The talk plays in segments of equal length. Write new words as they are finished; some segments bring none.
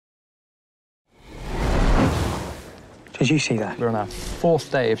Did you see that? We're on our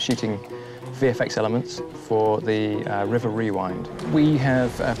 4th day of shooting VFX elements for the River Rewind. We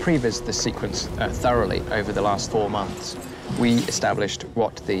have pre-vised this sequence thoroughly over the last 4 months. We established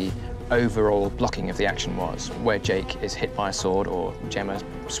what the overall blocking of the action was, where Jake is hit by a sword or Gemma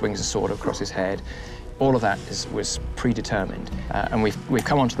swings a sword across his head. All of that was predetermined, and we've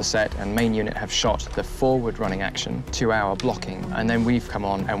come onto the set, and main unit have shot the forward-running action to our blocking, and then we've come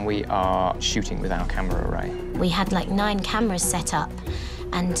on and we are shooting with our camera array. We had like 9 cameras set up,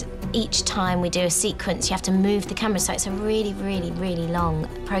 and each time we do a sequence, you have to move the camera, so it's a really, really, really long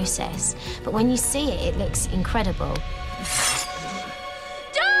process. But when you see it, it looks incredible.